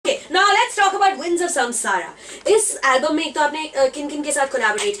of Samsara. इस album में एक तो आपने किन किन के साथ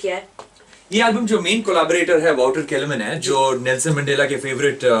कोलैबोरेट किया है? ये एल्बम जो मेन कोलैबोरेटर है वॉल्टर केलमैन है, जो नेल्सन मंडेला के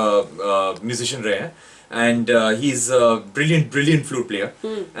फेवरेट म्यूजिशियन रहे हैं, and he's a brilliant flute player.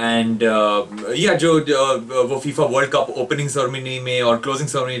 And yeah, जो वो FIFA world cup opening ceremony में और क्लोजिंग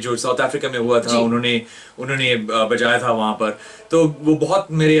सेरेमनी जो साउथ अफ्रीका में हुआ था, उन्होंने बजाया था वहाँ पर। तो वो बहुत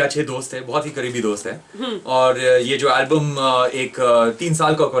मेरे अच्छे दोस्त है, बहुत ही करीबी दोस्त है। और ये जो एल्बम एक 3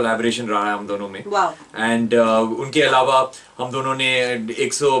 साल का कोलैबोरेशन रहा है हम दोनों में। एंड उनके अलावा हम दोनों ने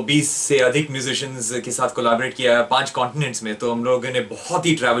 120 से अधिक म्यूजिशियंस के साथ कोलैबोरेट किया है 5 कॉन्टिनेंट्स में। तो हम लोगों ने बहुत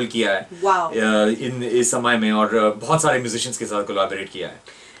ही ट्रैवल किया है इस समय में, और बहुत सारे म्यूजिशियंस के साथ कोलैबोरेट किया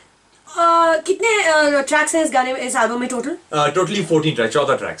है। कितने ट्रैक्स हैं इस गाने में, इस एल्बम में टोटल? Totally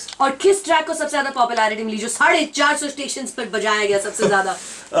 14 tracks. और किस ट्रैक को सबसे ज्यादा पॉपुलैरिटी मिली, जो 450 स्टेशंस पर बजाया गया सबसे ज्यादा?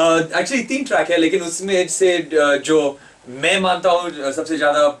 एक्चुअली 3 ट्रैक है, लेकिन उसमें से जो मैं मानता हूँ सबसे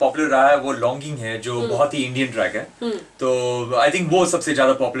ज्यादा पॉपुलर रहा है वो लॉन्गिंग है, जो बहुत ही इंडियन ट्रैक है। तो आई थिंक वो सबसे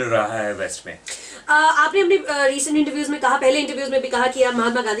ज्यादा पॉपुलर रहा है वेस्ट में। आपने अपने रीसेंट इंटरव्यूज में कहा, पहले इंटरव्यूज में भी कहा कि आप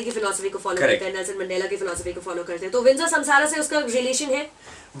महात्मा गांधी की फिलॉसफी को फॉलो करते हैं, नेल्सन मंडेला की फिलॉसफी को फॉलो करते हैं। तो विंजर समसारा से उसका रिलेशन है?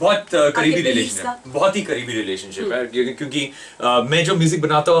 बहुत करीबी रिलेशन है, बहुत ही करीबी रिलेशनशिप है, क्योंकि मैं जो म्यूजिक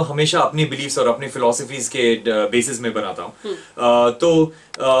बनाता हूँ हमेशा अपने बिलीफ्स और अपने फिलोसफीज के बेसिस में बनाता हूँ। तो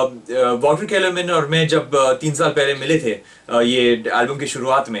वॉल्टर केलमैन और मैं जब 3 साल पहले मिले थे ये एल्बम की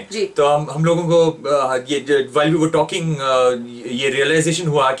शुरुआत में, तो हम लोगों को ये व्हाइल वी वर टॉकिंग ये रियलाइजेशन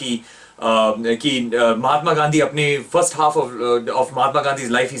हुआ कि महात्मा गांधी अपने first half of Mahatma Gandhi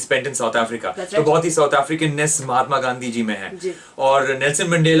life he spent in south Africa. तो बहुत ही साउथ अफ्रीकन नेस महात्मा गांधी जी में है, और नेल्सन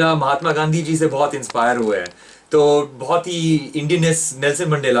मंडेला महात्मा गांधी जी से बहुत इंस्पायर हुए हैं। तो बहुत ही इंडियननेस नेल्सन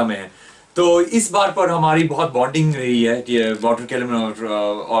मंडेला में है। तो इस बार पर हमारी बहुत बॉन्डिंग रही है वॉल्टर केलमैन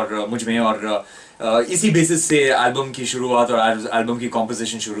और मुझ में, और इसी बेसिस से एल्बम की शुरुआत और एल्बम की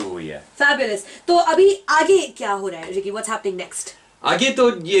कॉम्पोजिशन शुरू हुई है। फैबुलस। तो अभी आगे क्या हो रहा है रिकी? What's happening next? आगे तो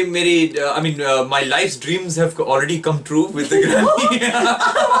ये मेरी my life's dreams have already come true with the Grammy.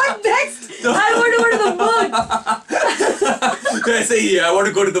 What next? I want to go to the moon. तो ऐसे ही है, I want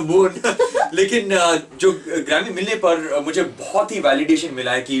to go to the moon. लेकिन जो ग्रैमी मिलने पर मुझे बहुत ही वैलिडेशन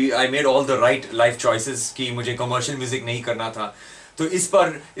मिला है कि I made all the right life choices, कि मुझे कमर्शियल म्यूजिक नहीं करना था। तो इस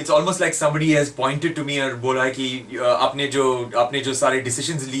पर it's almost like somebody has pointed to me और बोला है कि आपने जो सारे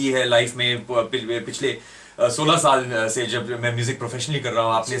डिसीजंस लिए हैं लाइफ में पिछले 16 साल से जब मैं म्यूजिक प्रोफेशनली कर रहा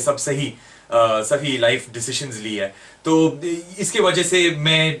हूँ, आपने सब सही लाइफ डिसीजंस ली है। तो इसके वजह से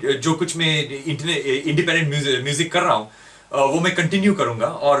मैं जो कुछ मैं इंडिपेंडेंट म्यूजिक कर रहा हूँ वो मैं कंटिन्यू करूंगा,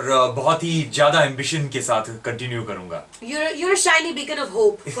 और बहुत ही ज्यादा एम्बिशन के साथ कंटिन्यू करूंगा। You're a shiny beacon of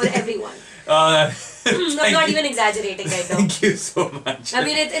hope for everyone. I'm not even exaggerating right now. Thank you so much. I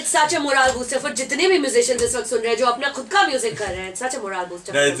mean, it's such a morale booster for जितने भी musicians इस वक्त सुन रहे हैं जो अपना खुद का म्यूजिक कर रहे हैं. It's such a morale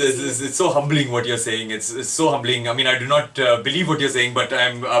booster. It's so humbling what you're saying. It's so humbling. I mean, I do not believe what you're saying, but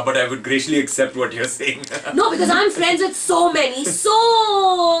I would graciously accept what you're saying. No, because I'm friends with so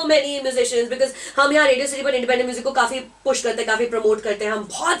many musicians. Because हम यहाँ radio city पर independent music को काफी push करते हैं, काफी promote करते हैं. हम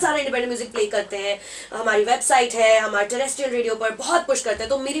बहुत सारा इंडिपेंडेंट म्यूजिक प्ले करते हैं. हमारी वेबसाइट है, हमारे टेरेस्ट्रियल रेडियो पर बहुत पुश करते हैं.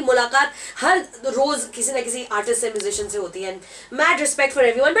 तो मेरी मुलाकात हर रोज किसी ना किसी आर्टिस्ट से, म्यूजिशियन से होती है. Mad respect for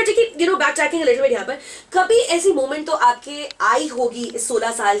everyone. But देखिए, बैक ट्रैकिंग लिटिल बिट यहाँ पर, कभी ऐसी मोमेंट तो आपके आई होगी इस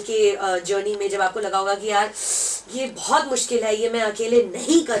 16 साल के जर्नी में जब आपको लगा होगा कि यार ये बहुत मुश्किल है, ये मैं अकेले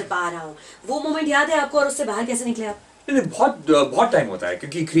नहीं कर पा रहा हूँ. वो मोमेंट याद है आपको, और उससे बाहर कैसे निकले आप? बहुत टाइम होता है,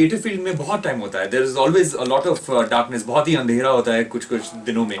 क्योंकि क्रिएटिव फील्ड में बहुत टाइम होता है. There is always a lot of darkness. बहुत ही अंधेरा होता है कुछ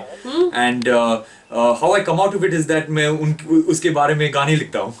दिनों में. And how I come out of it is that मैं उसके बारे में गाने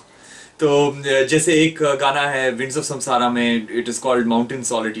लिखता हूँ. तो जैसे एक गाना है विंड्स ऑफ समसारा में, it is called mountain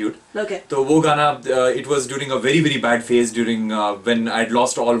solitude. तो वो गाना it was during a very bad phase during when I had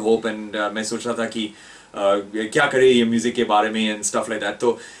lost all hope, and मैं सोच रहा था कि क्या करे ये म्यूजिक के बारे में एंड स्टफ लाइक दैट.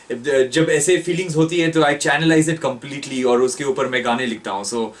 तो जब ऐसे फीलिंग्स होती है तो आई चैनलाइज इट कंप्लीटली, और उसके ऊपर मैं गाने लिखता हूँ.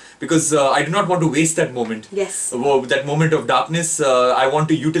 So because I do not want to waste that moment, वो that moment of darkness. I want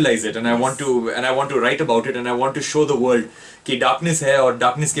to utilise it, and I want to right about it, and I want to show the world कि darkness है, और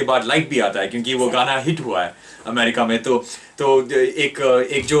darkness के बाद light भी आता है, क्योंकि वो गाना हिट हुआ है अमेरिका में. तो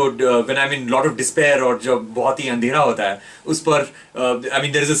एक जो when I mean lot of despair, और जब बहुत ही अंधेरा होता है उस पर I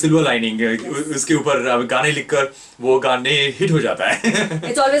mean there is a silver lining. उसके ऊपर गाने लिखकर वो गाने हिट हो जाता है.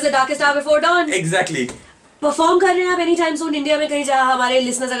 It's always the darkest hour before dawn. Exactly. Perform कर रहे हैं आप एनी टाइम सून इंडिया में कहीं, जहाँ हमारे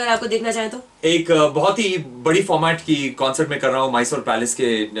लिसनर्स अगर आपको देखना चाहें तो? एक बहुत ही बड़ी फॉर्मेट की कॉन्सर्ट में कर रहा हूँ मैसूर पैलेस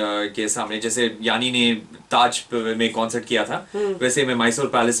के सामने. जैसे यानी ने ताज में कॉन्सर्ट किया था, वैसे मैं मैसूर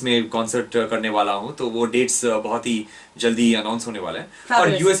पैलेस में कॉन्सर्ट करने वाला हूँ. तो वो डेट्स बहुत ही जल्दी अनाउंस होने वाला है.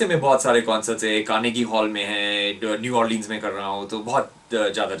 और यूएसए में बहुत सारे कॉन्सर्ट्स है, कार्नेगी हॉल में है, न्यू ऑर्लिन्स में कर रहा हूँ. तो बहुत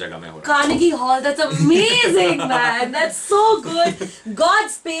ज्यादा जगह में हो रहा है। Carnegie Hall, that's amazing, man. That's so good.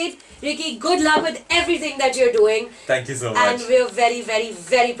 Godspeed, Ricky. Good luck with everything that you're doing. Thank you so much. And we're very, very,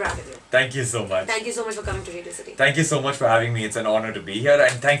 very proud of you. Thank you so much. Thank you so much for coming to Radio City. Thank you so much for having me. It's an honor to be here,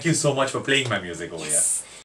 and thank you so much for playing my music over here.